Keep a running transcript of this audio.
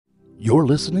You're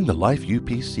listening to Life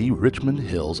UPC Richmond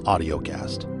Hills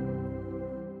audiocast.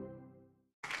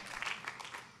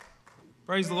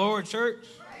 Praise the Lord, church.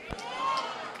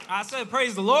 I said,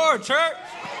 praise the Lord, church.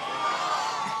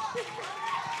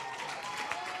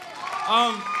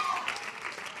 I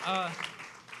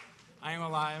ain't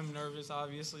gonna lie, I'm nervous,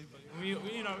 obviously, but you're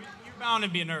bound to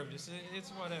be nervous.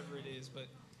 It's whatever it is, but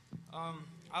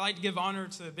I like to give honor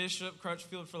to Bishop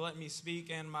Crutchfield for letting me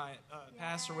speak, and my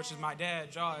pastor, which is my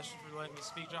dad, Josh, for letting me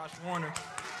speak, Josh Warner.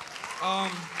 I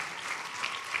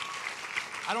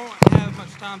don't have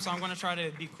much time, so I'm going to try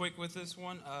to be quick with this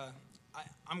one.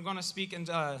 I'm going to speak,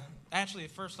 and actually,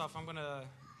 first off, I'm going to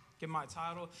give my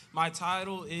title. My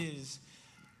title is,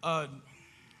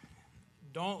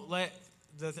 Don't Let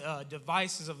the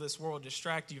Devices of This World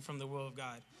Distract You from the Will of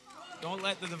God. Don't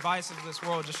let the devices of this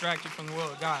world distract you from the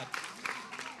will of God.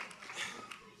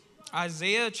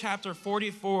 Isaiah chapter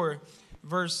 44,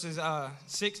 verses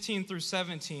 16 through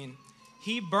 17.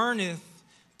 He burneth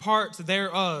part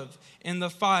thereof in the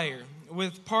fire.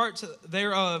 With part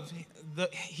thereof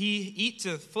he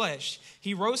eateth flesh.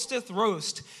 He roasteth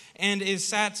roast and is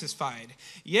satisfied.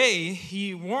 Yea,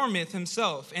 he warmeth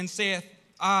himself and saith,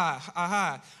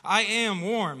 I am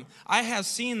warm. I have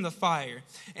seen the fire.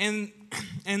 And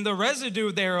the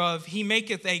residue thereof he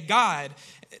maketh a god.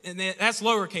 And that's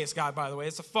lowercase God, by the way.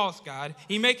 It's a false god.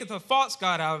 He maketh a false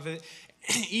god out of it.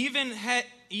 Even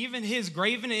his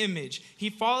graven image, he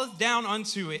falleth down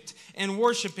unto it, and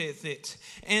worshipeth it,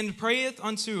 and prayeth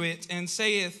unto it, and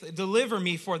saith, Deliver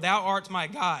me, for thou art my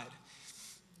God.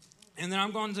 And then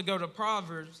I'm going to go to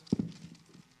Proverbs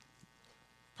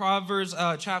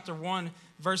chapter 1,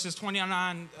 verses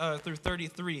 29 through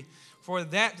 33. For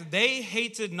that they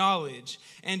hated knowledge,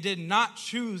 and did not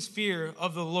choose fear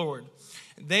of the Lord.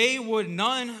 They would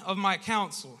none of my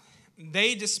counsel.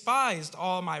 They despised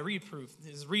all my reproof,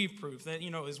 his that,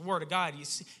 his word of God.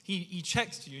 He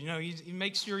checks you, he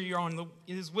makes sure you're on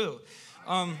his will.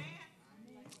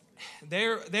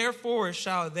 Therefore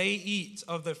shall they eat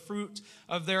of the fruit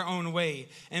of their own way,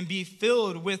 and be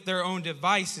filled with their own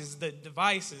devices. The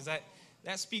devices, that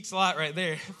speaks a lot right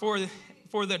there.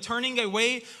 For the turning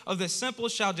away of the simple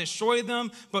shall destroy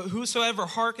them, but whosoever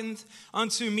hearkeneth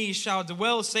unto me shall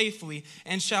dwell safely,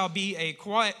 and shall be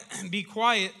quiet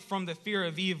from the fear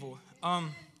of evil.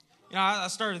 I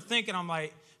started thinking, I'm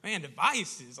like, man,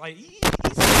 devices. Like, he said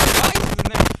devices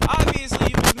in there. Obviously,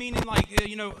 he was meaning,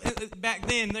 back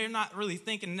then, they're not really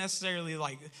thinking necessarily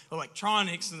like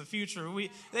electronics in the future.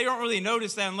 They don't really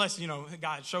notice that unless,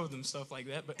 God showed them stuff like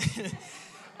that. But,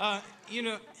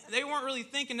 they weren't really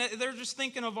thinking that. They're just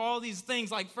thinking of all these things.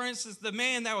 Like, for instance, the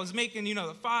man that was making,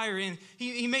 the fire, and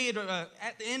he made,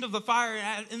 at the end of the fire,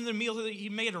 at the end of the meal, he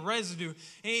made a residue.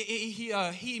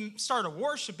 He started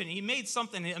worshiping. He made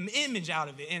something, an image out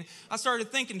of it. And I started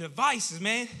thinking, devices,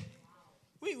 man.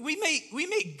 We make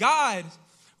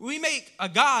a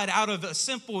God out of a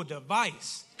simple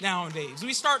device nowadays.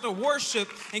 We start to worship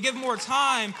and give more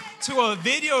time to a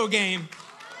video game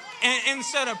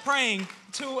instead of praying.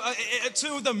 To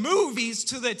the movies,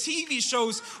 to the TV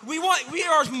shows. We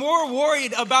are more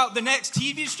worried about the next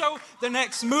TV show, the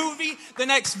next movie, the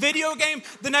next video game,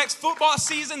 the next football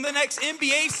season, the next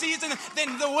NBA season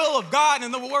than the will of God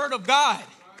and the word of God.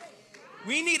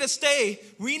 We need to stay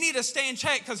in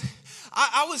check, because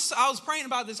I was praying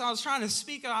about this. I was trying to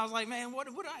speak, and I was like, man, what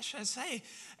should I say?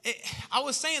 I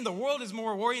was saying the world is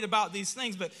more worried about these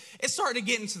things, but it's starting to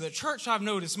get into the church, I've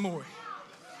noticed more.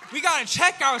 We got to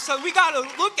check ourselves. We got to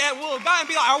look at will of God and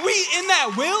be like, are we in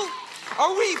that will?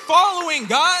 Are we following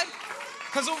God?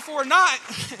 Because if we're not,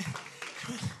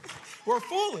 we're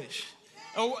foolish.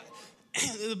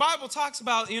 The Bible talks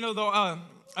about, a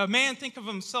man think of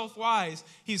himself wise,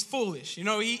 he's foolish.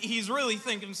 He's really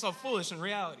thinking himself foolish in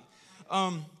reality.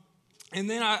 And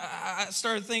then I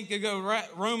started thinking,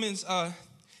 Romans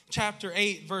chapter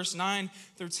 8, verse 9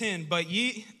 through 10. But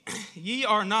ye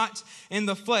are not in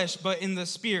the flesh, but in the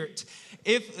Spirit.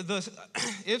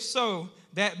 If so,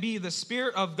 that be the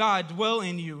Spirit of God dwell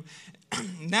in you.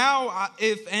 Now,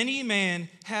 if any man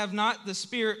have not the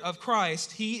Spirit of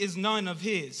Christ, he is none of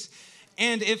his.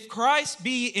 And if Christ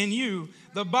be in you,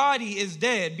 the body is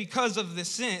dead because of the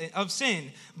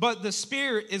sin, but the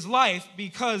Spirit is life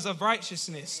because of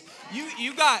righteousness.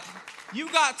 You got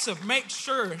to make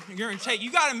sure you're in check.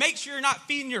 You got to make sure you're not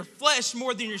feeding your flesh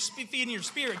more than you're feeding your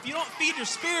spirit. If you don't feed your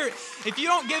spirit, if you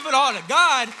don't give it all to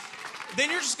God, then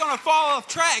you're just going to fall off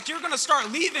track. You're going to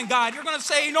start leaving God. You're going to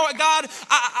say, you know what, God,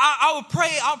 I'll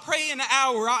pray in an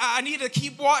hour. I need to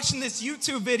keep watching this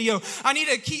YouTube video. I need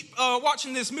to keep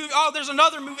watching this movie. Oh, there's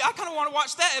another movie. I kind of want to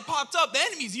watch that. It popped up. The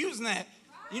enemy's using that.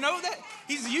 You know that?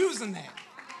 He's using that.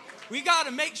 We got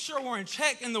to make sure we're in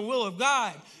check in the will of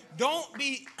God. Don't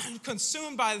be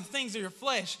consumed by the things of your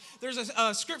flesh. There's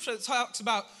a scripture that talks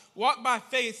about walk by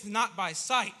faith, not by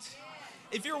sight.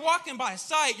 If you're walking by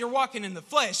sight, you're walking in the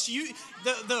flesh.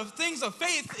 The things of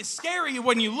faith is scary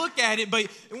when you look at it, but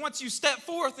once you step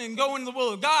forth and go in the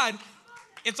will of God,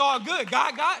 it's all good.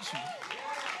 God got you.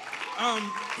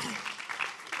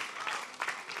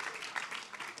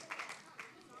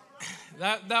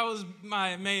 That was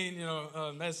my main,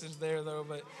 message there, though.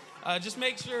 But just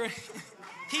make sure,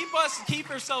 keep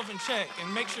yourself in check,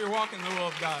 and make sure you're walking in the will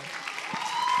of God.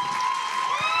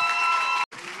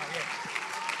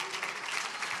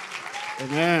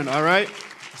 Amen. All right.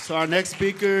 So our next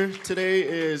speaker today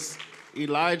is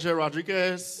Elijah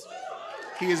Rodriguez.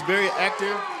 He is very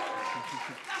active.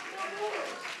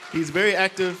 He's very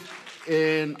active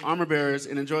in Armor Bearers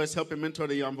and enjoys helping mentor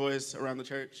the young boys around the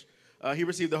church. He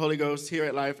received the Holy Ghost here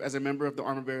at Life as a member of the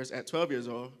Armor Bearers at 12 years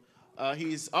old.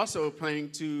 He's also planning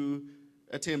to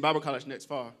attend Bible college next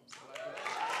fall.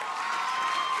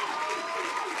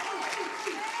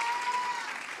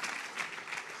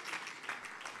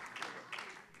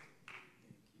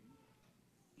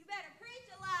 You better preach,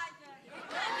 Elijah.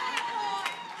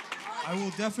 I will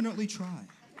definitely try.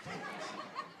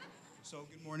 So,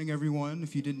 good morning, everyone.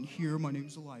 If you didn't hear, my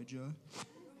name's Elijah.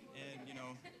 And,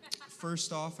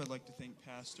 first off, I'd like to thank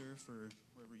Pastor for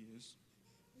wherever he is,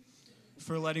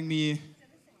 for letting me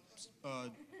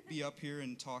be up here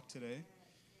and talk today.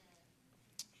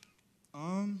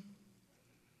 I'm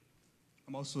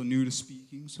also new to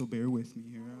speaking, so bear with me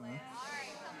here.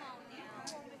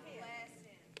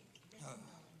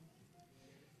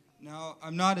 Now,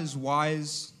 I'm not as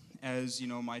wise as,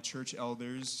 my church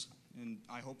elders, and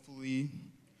I hopefully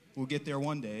will get there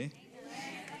one day.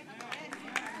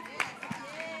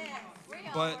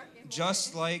 But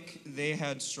just like they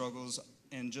had struggles,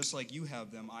 and just like you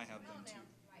have them, I have them too.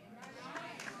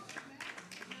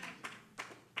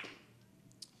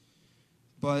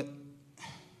 But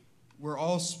we're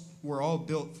all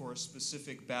built for a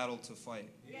specific battle to fight.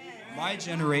 My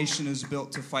generation is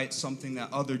built to fight something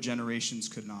that other generations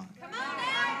could not.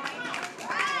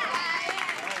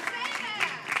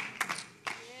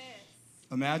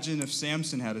 Imagine if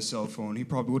Samson had a cell phone. He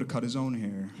probably would have cut his own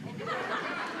hair.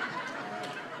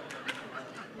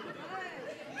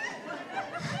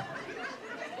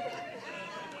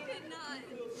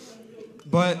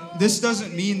 But this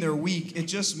doesn't mean they're weak. It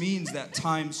just means that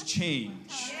times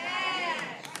change.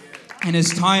 And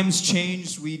as times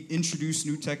change, we introduce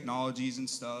new technologies and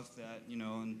stuff that,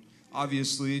 and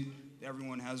obviously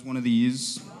everyone has one of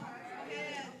these.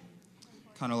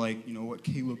 Kind of like, what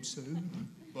Caleb said.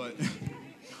 But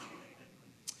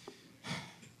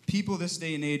people this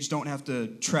day and age don't have to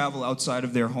travel outside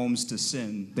of their homes to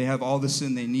sin. They have all the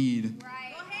sin they need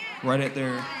right at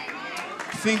their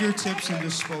fingertips and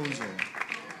disposal.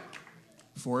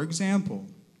 For example,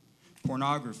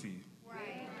 pornography.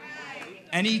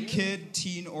 Any kid,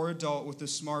 teen, or adult with a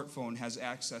smartphone has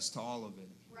access to all of it.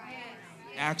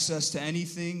 Access to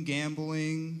anything,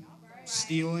 gambling,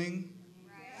 stealing.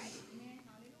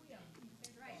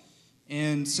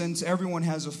 And since everyone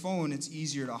has a phone, it's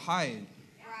easier to hide.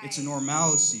 It's a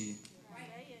normalcy.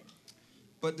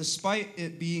 But despite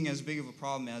it being as big of a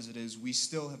problem as it is, we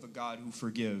still have a God who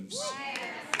forgives.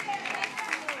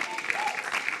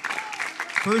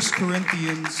 1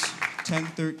 Corinthians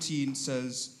 10:13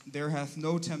 says, "There hath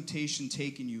no temptation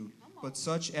taken you, but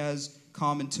such as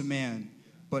common to man.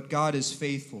 But God is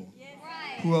faithful,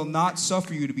 who will not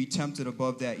suffer you to be tempted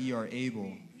above that ye are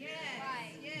able,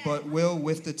 but will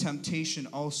with the temptation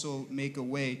also make a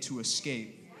way to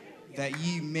escape, that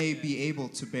ye may be able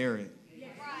to bear it."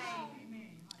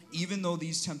 Even though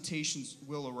these temptations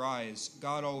will arise,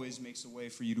 God always makes a way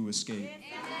for you to escape.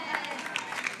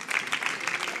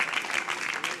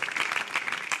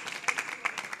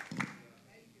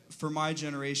 For my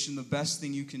generation, the best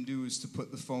thing you can do is to put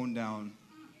the phone down.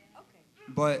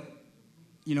 But,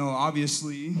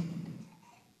 obviously,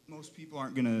 most people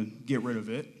aren't going to get rid of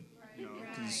it,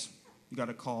 because you got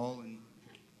to call and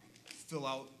fill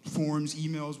out forms,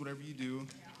 emails, whatever you do,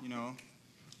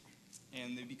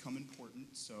 and they become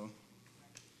important, so.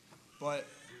 But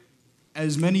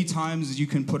as many times as you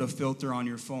can put a filter on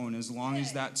your phone, as long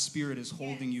as that spirit is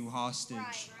holding you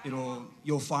hostage,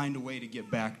 you'll find a way to get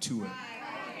back to it.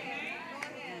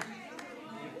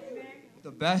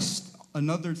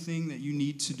 Another thing that you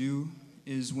need to do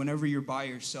is whenever you're by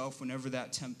yourself, whenever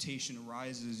that temptation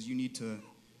arises, you need to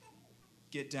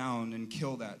get down and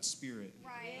kill that spirit.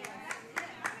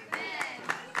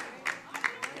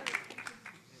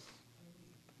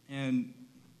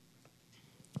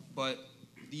 But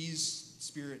these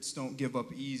spirits don't give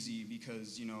up easy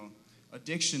because,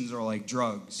 addictions are like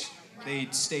drugs. They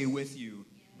stay with you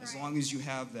as long as you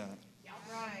have that.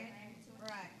 Right.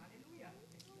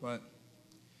 But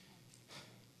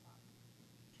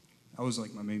that was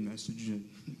like my main message.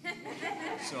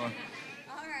 So All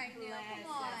right, now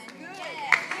come on. Good.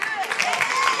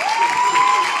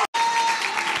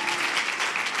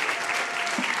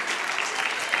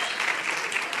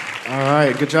 All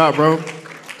right, good job, bro.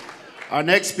 Our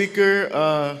next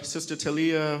speaker, Sister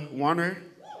Talia Warner.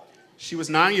 She was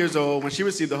 9 years old when she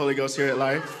received the Holy Ghost here at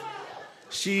Life.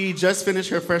 She just finished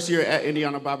her first year at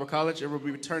Indiana Bible College and will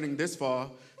be returning this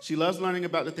fall. She loves learning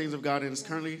about the things of God and is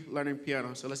currently learning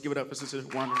piano. So let's give it up for Sister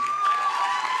Warner.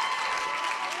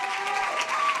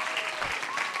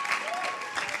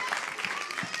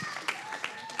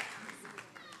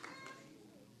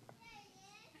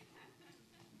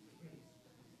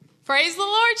 Praise the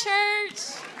Lord,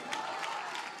 church.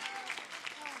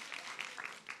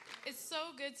 It's so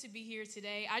good to be here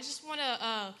today. I just want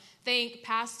to thank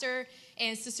Pastor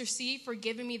and Sister C for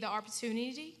giving me the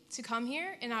opportunity to come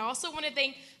here. And I also want to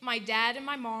thank my dad and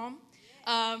my mom,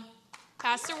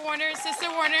 Pastor Warner and Sister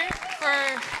Warner,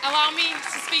 for allowing me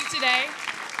to speak today.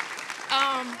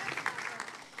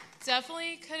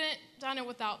 Definitely couldn't done it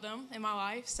without them in my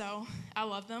life, so I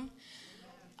love them.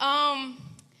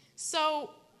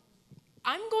 So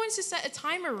I'm going to set a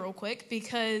timer real quick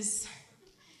because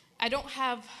I don't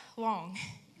have long.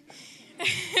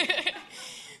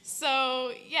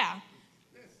 So, yeah.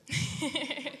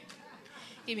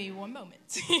 Give me one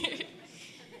moment.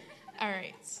 All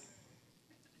right.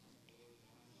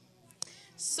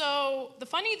 So, the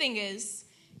funny thing is,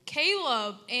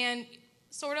 Caleb and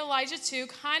sort of Elijah too,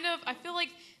 I feel like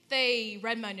they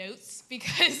read my notes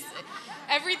because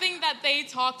everything that they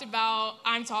talked about,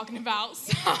 I'm talking about.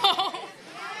 So,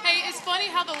 hey, it's funny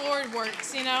how the Lord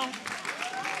works,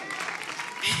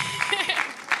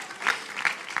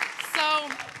 So,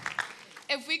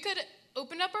 if we could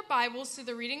open up our Bibles to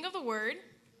the reading of the Word,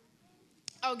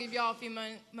 I'll give y'all a few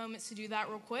moments to do that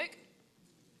real quick.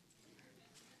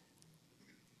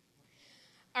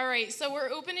 All right, so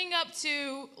we're opening up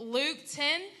to Luke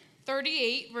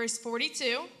 10:38, verse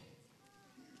 42.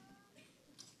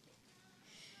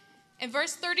 In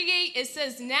verse 38, it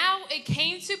says, "Now it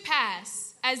came to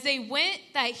pass, as they went,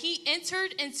 that he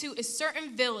entered into a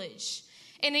certain village,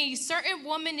 and a certain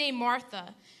woman named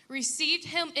Martha received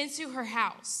him into her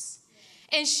house.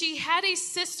 And she had a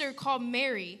sister called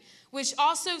Mary, which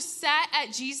also sat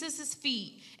at Jesus'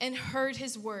 feet and heard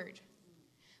his word.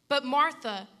 But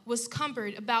Martha was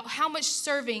cumbered about how much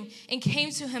serving, and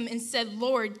came to him and said,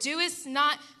 Lord, doest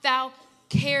not thou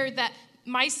care that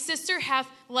my sister hath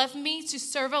left me to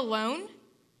serve alone?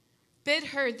 Bid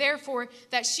her, therefore,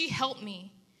 that she help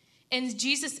me. And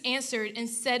Jesus answered and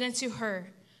said unto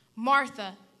her,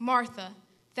 Martha, Martha,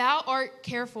 thou art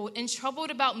careful and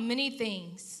troubled about many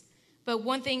things, but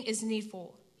one thing is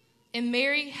needful. And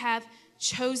Mary hath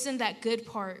chosen that good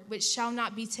part, which shall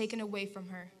not be taken away from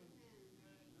her."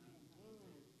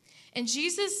 And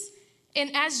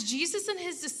as Jesus and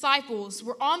his disciples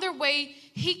were on their way,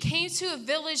 he came to a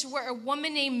village where a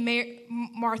woman named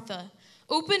Martha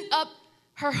opened up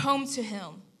her home to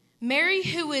him. Mary,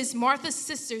 who is Martha's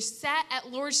sister, sat at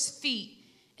Lord's feet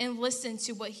and listened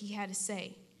to what he had to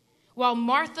say, while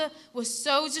Martha was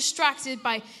so distracted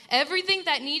by everything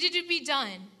that needed to be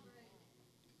done.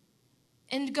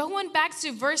 And going back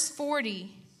to verse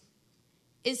 40,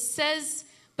 it says,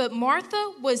 "But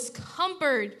Martha was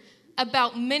cumbered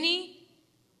about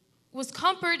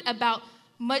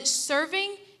much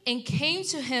serving, and came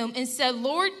to him and said,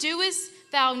 Lord, doest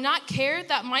thou not care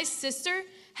that my sister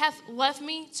hath left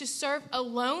me to serve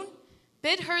alone?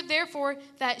 Bid her therefore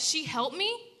that she help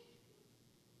me."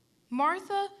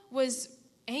 Martha was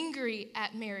angry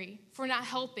at Mary for not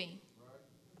helping,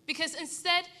 because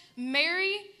instead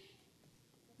Mary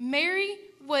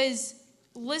was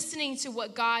listening to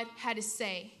what God had to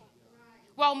say.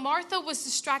 While Martha was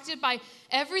distracted by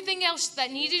everything else that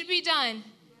needed to be done,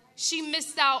 she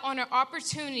missed out on her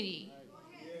opportunity.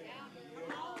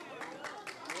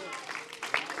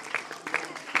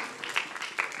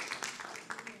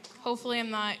 Hopefully I'm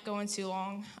not going too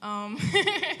long.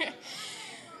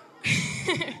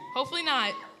 Hopefully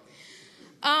not.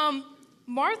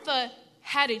 Martha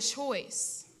had a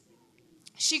choice.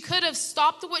 She could have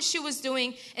stopped what she was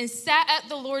doing and sat at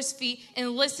the Lord's feet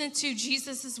and listened to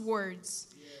Jesus' words.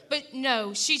 But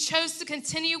no, she chose to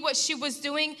continue what she was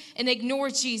doing and ignore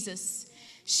Jesus.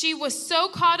 She was so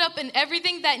caught up in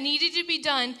everything that needed to be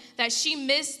done that she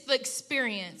missed the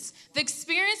experience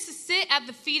to sit at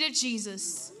the feet of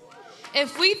Jesus.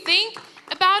 If we think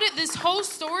about it, this whole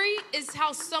story is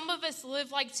how some of us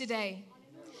live like today.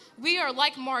 We are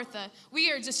like Martha.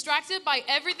 We are distracted by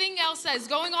everything else that is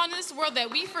going on in this world that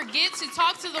we forget to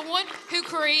talk to the one who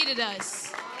created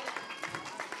us.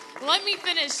 Let me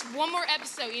finish one more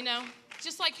episode,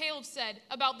 just like Caleb said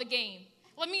about the game.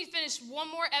 Let me finish one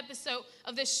more episode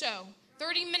of this show.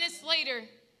 30 minutes later,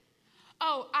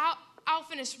 I'll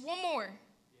finish one more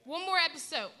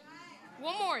episode.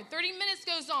 One more. 30 minutes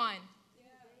goes on.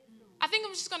 I think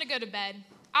I'm just going to go to bed.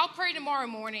 I'll pray tomorrow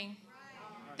morning.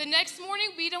 The next morning,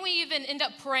 we don't even end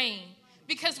up praying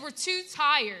because we're too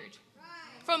tired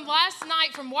from last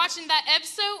night, from watching that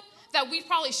episode that we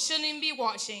probably shouldn't even be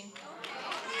watching.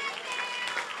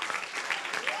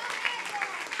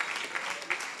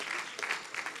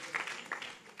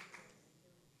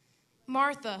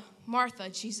 Martha, Martha,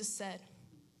 Jesus said.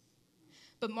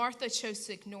 But Martha chose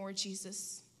to ignore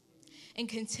Jesus and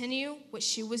continue what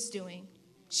she was doing.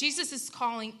 Jesus is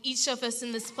calling each of us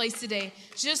in this place today,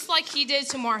 just like he did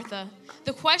to Martha.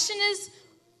 The question is,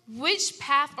 which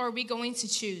path are we going to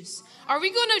choose? Are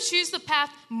we going to choose the path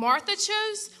Martha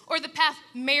chose or the path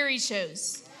Mary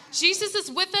chose? Jesus is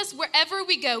with us wherever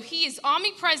we go. He is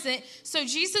omnipresent, so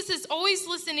Jesus is always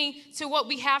listening to what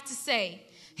we have to say.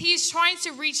 He is trying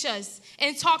to reach us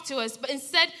and talk to us, but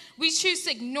instead we choose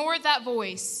to ignore that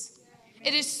voice.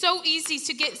 It is so easy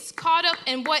to get caught up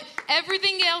in what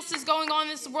everything else is going on in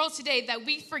this world today that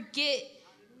we forget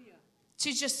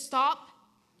to just stop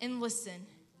and listen.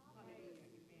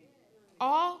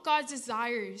 All God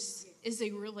desires is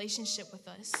a relationship with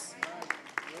us.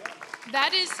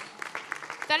 That is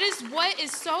what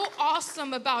is so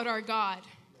awesome about our God.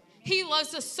 He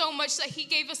loves us so much that he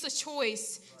gave us a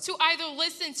choice to either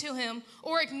listen to him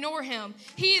or ignore him.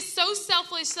 He is so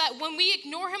selfish that when we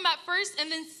ignore him at first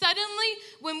and then suddenly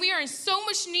when we are in so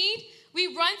much need,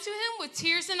 we run to him with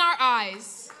tears in our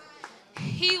eyes.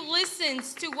 He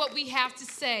listens to what we have to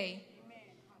say.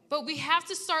 But we have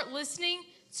to start listening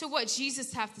to what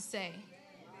Jesus has to say.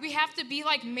 We have to be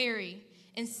like Mary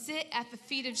and sit at the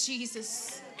feet of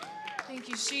Jesus. Thank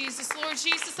you, Jesus. Lord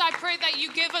Jesus, I pray that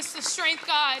you give us the strength,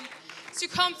 God, to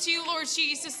come to you, Lord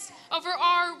Jesus, over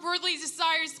our worldly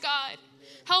desires, God.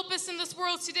 Help us in this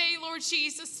world today, Lord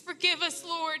Jesus. Forgive us,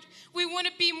 Lord. We want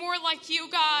to be more like you,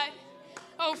 God.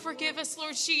 Oh, forgive us,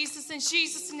 Lord Jesus. In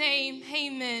Jesus' name,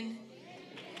 amen.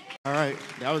 All right,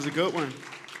 that was a good one.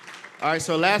 All right,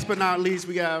 so last but not least,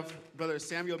 we have Brother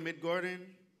Samuel Mid-Gordon.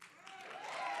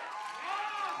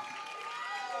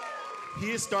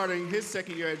 He is starting his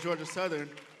second year at Georgia Southern,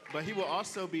 but he will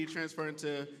also be transferring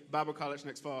to Bible College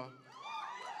next fall.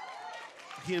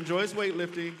 He enjoys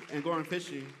weightlifting and going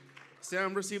fishing.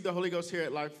 Sam received the Holy Ghost here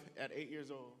at Life at 8 years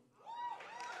old.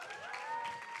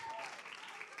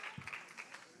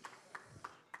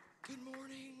 Good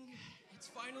morning. It's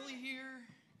finally here.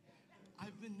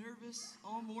 I've been nervous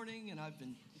all morning, and I've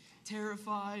been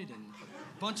terrified and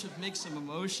a bunch of mixed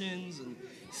emotions, and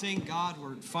thank God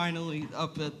we're finally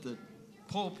up at the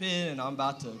pulpit and I'm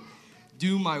about to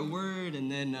do my word. And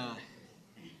then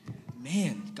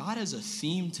man, God has a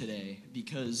theme today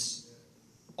because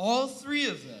all three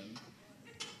of them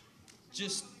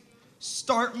just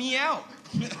start me out.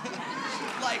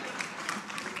 Like,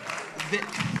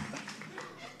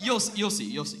 you'll see.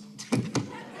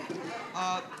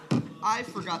 I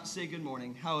forgot to say good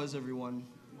morning. How is everyone?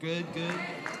 Good.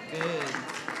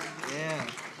 Yeah.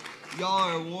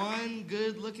 Y'all are one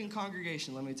good-looking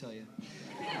congregation, let me tell you.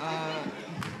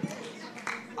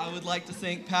 I would like to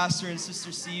thank Pastor and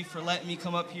Sister C for letting me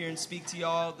come up here and speak to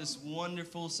y'all this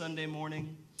wonderful Sunday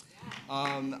morning.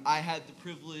 I had the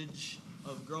privilege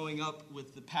of growing up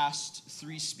with the past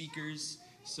three speakers,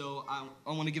 so I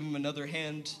want to give them another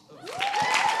hand.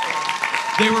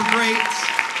 They were great.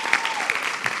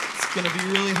 It's going to be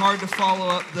really hard to follow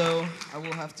up, though, I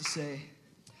will have to say.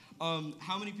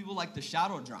 How many people like the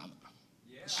shadow drama?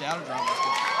 Yeah. The shadow drama.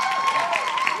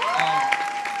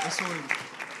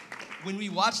 When we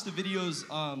watched the videos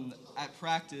at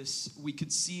practice, we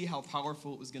could see how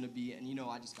powerful it was going to be, and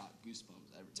I just got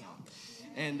goosebumps every time.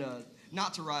 And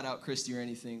not to ride out Christy or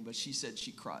anything, but she said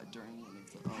she cried during one of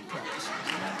the practice.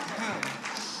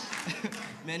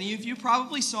 Many of you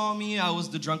probably saw me. I was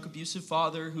the drunk, abusive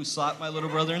father who slapped my little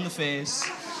brother in the face.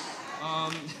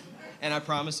 And I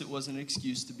promise it wasn't an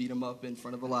excuse to beat him up in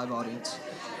front of a live audience.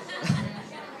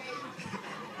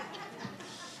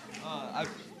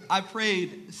 I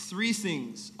prayed three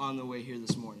things on the way here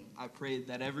this morning. I prayed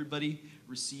that everybody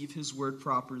receive his word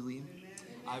properly.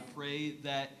 I pray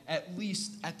that at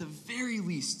the very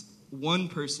least, one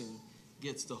person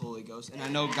gets the Holy Ghost. And I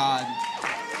know God,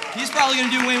 he's probably going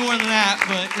to do way more than that,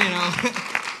 but,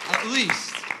 at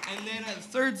least. And then the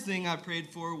third thing I prayed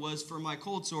for was for my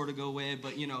cold sore to go away,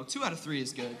 but 2 out of 3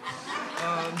 is good.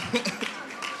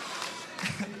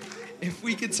 If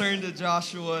we could turn to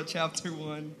Joshua chapter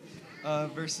 1,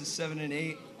 verses 7 and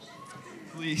 8,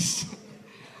 please.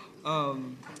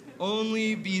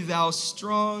 Only be thou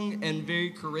strong and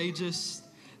very courageous,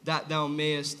 that thou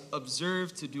mayest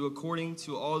observe to do according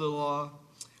to all the law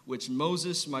which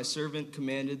Moses my servant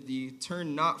commanded thee.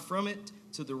 Turn not from it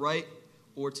to the right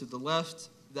or to the left,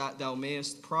 that thou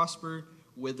mayest prosper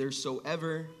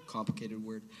whithersoever, complicated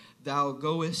word, thou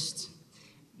goest.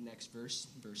 Next verse,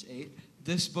 verse 8.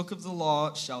 This book of the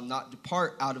law shall not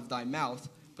depart out of thy mouth,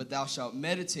 but thou shalt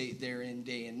meditate therein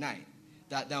day and night,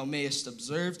 that thou mayest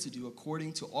observe to do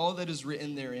according to all that is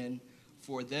written therein.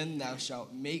 For then thou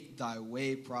shalt make thy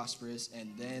way prosperous,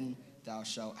 and then thou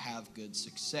shalt have good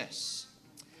success.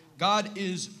 God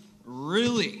is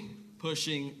really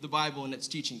pushing the Bible and its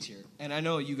teachings here. And I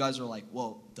know you guys are like,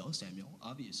 well, duh, Samuel,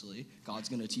 obviously. God's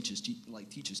going to teach us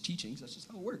teachings. That's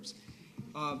just how it works.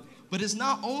 But it's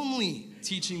not only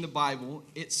teaching the Bible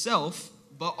itself,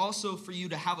 but also for you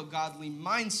to have a godly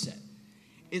mindset.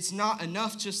 It's not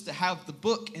enough just to have the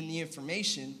book and the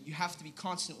information. You have to be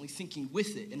constantly thinking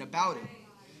with it and about it.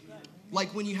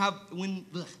 Like when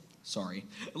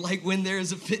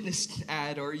there's a fitness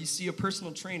ad or you see a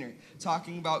personal trainer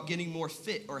talking about getting more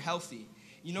fit or healthy.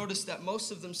 You notice that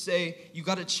most of them say you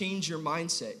got to change your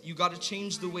mindset. You got to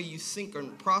change the way you think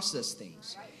and process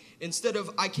things. Instead of,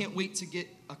 I can't wait to get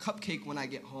a cupcake when I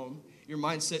get home, your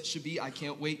mindset should be, I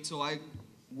can't wait till I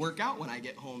work out when I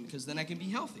get home because then I can be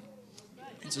healthy.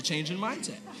 It's a change in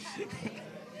mindset.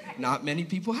 Not many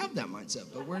people have that mindset,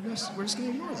 but we're just going to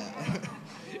ignore that.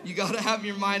 You got to have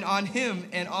your mind on him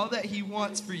and all that he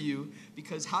wants for you,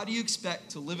 because how do you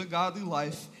expect to live a godly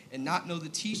life and not know the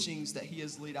teachings that he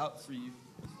has laid out for you?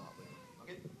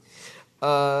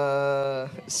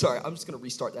 Sorry, I'm just going to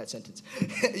restart that sentence.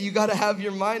 You got to have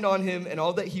your mind on him and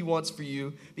all that he wants for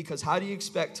you, because how do you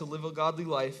expect to live a godly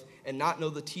life and not know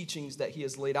the teachings that he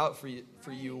has laid out for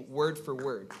you word for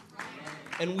word?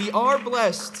 And we are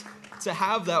blessed to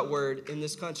have that word in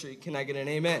this country. Can I get an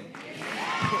amen?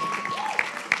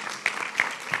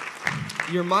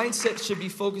 Your mindset should be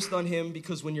focused on him,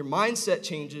 because when your mindset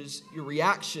changes, your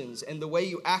reactions and the way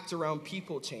you act around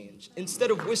people change.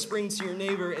 Instead of whispering to your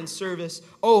neighbor in service,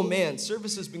 oh man,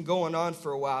 service has been going on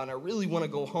for a while and I really want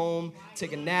to go home,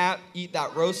 take a nap, eat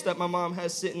that roast that my mom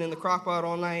has sitting in the crock pot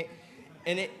all night.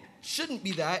 And it shouldn't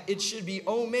be that. It should be,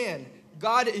 oh man,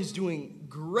 God is doing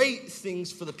great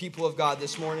things for the people of God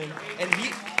this morning.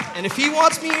 And if he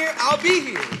wants me here, I'll be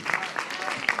here.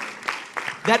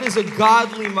 That is a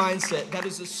godly mindset. That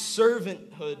is a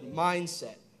servanthood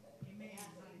mindset.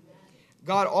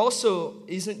 God also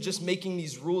isn't just making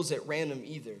these rules at random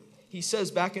either. He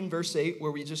says back in verse 8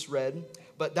 where we just read,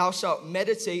 but thou shalt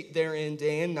meditate therein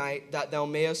day and night, that thou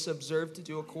mayest observe to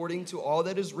do according to all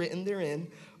that is written therein.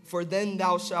 For then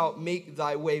thou shalt make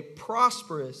thy way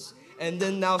prosperous, and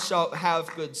then thou shalt have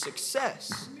good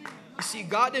success. You see,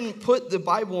 God didn't put the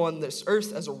Bible on this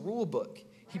earth as a rule book.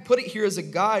 He put it here as a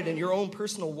guide in your own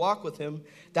personal walk with him.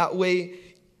 That way,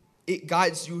 it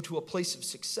guides you to a place of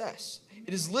success.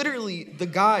 It is literally the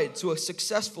guide to a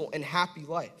successful and happy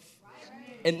life.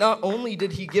 And not only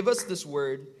did he give us this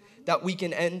word so that we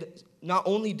can end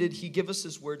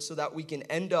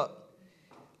up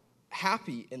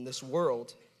happy in this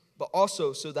world, but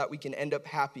also so that we can end up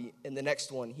happy in the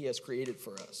next one he has created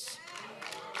for us.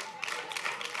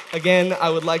 Again, I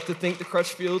would like to thank the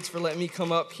Crutchfields for letting me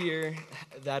come up here.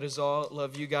 That is all.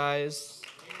 Love you guys.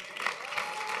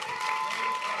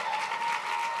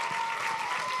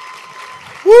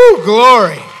 Woo,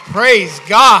 glory. Praise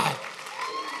God.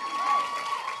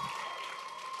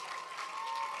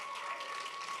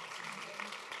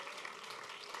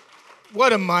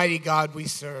 What a mighty God we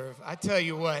serve. I tell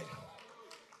you what,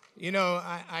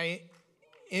 I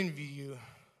envy you,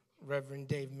 Reverend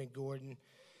Dave McGordon.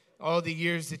 All the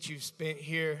years that you've spent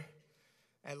here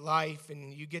at Life,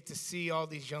 and you get to see all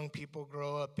these young people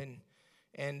grow up.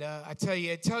 And I tell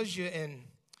you, it tells you in,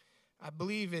 I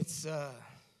believe it's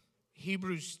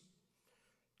Hebrews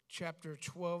chapter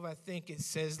 12, I think it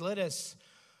says, let us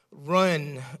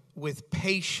run with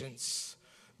patience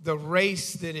the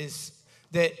race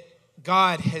that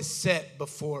God has set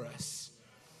before us.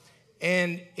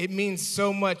 And it means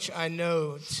so much, I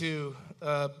know, to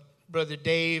Brother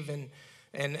Dave and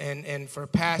for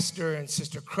Pastor and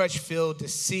Sister Crutchfield to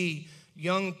see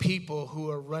young people who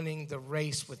are running the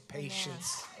race with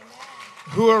patience. Amen.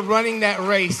 Who are running that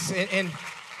race and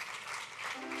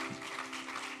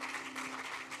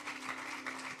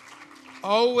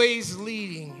always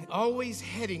leading, always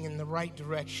heading in the right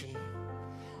direction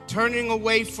turning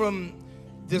away from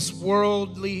this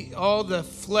worldly, all the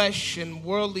flesh and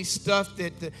worldly stuff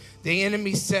that the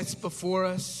enemy sets before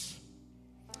us.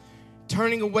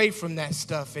 Turning away from that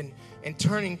stuff and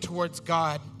turning towards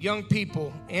God. Young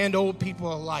people and old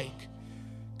people alike,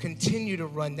 continue to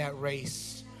run that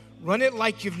race. Run it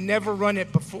like you've never run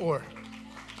it before.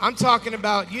 I'm talking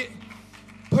about you.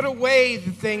 Put away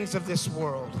the things of this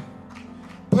world.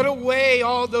 Put away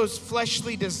all those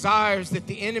fleshly desires that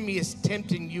the enemy is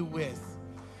tempting you with.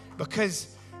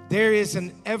 Because there is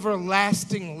an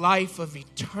everlasting life of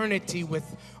eternity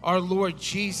with our Lord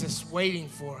Jesus waiting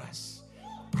for us.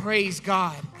 Praise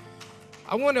God.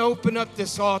 I want to open up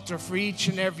this altar for each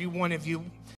and every one of you.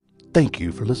 Thank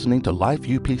you for listening to Life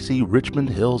UPC Richmond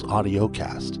Hills audio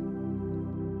cast.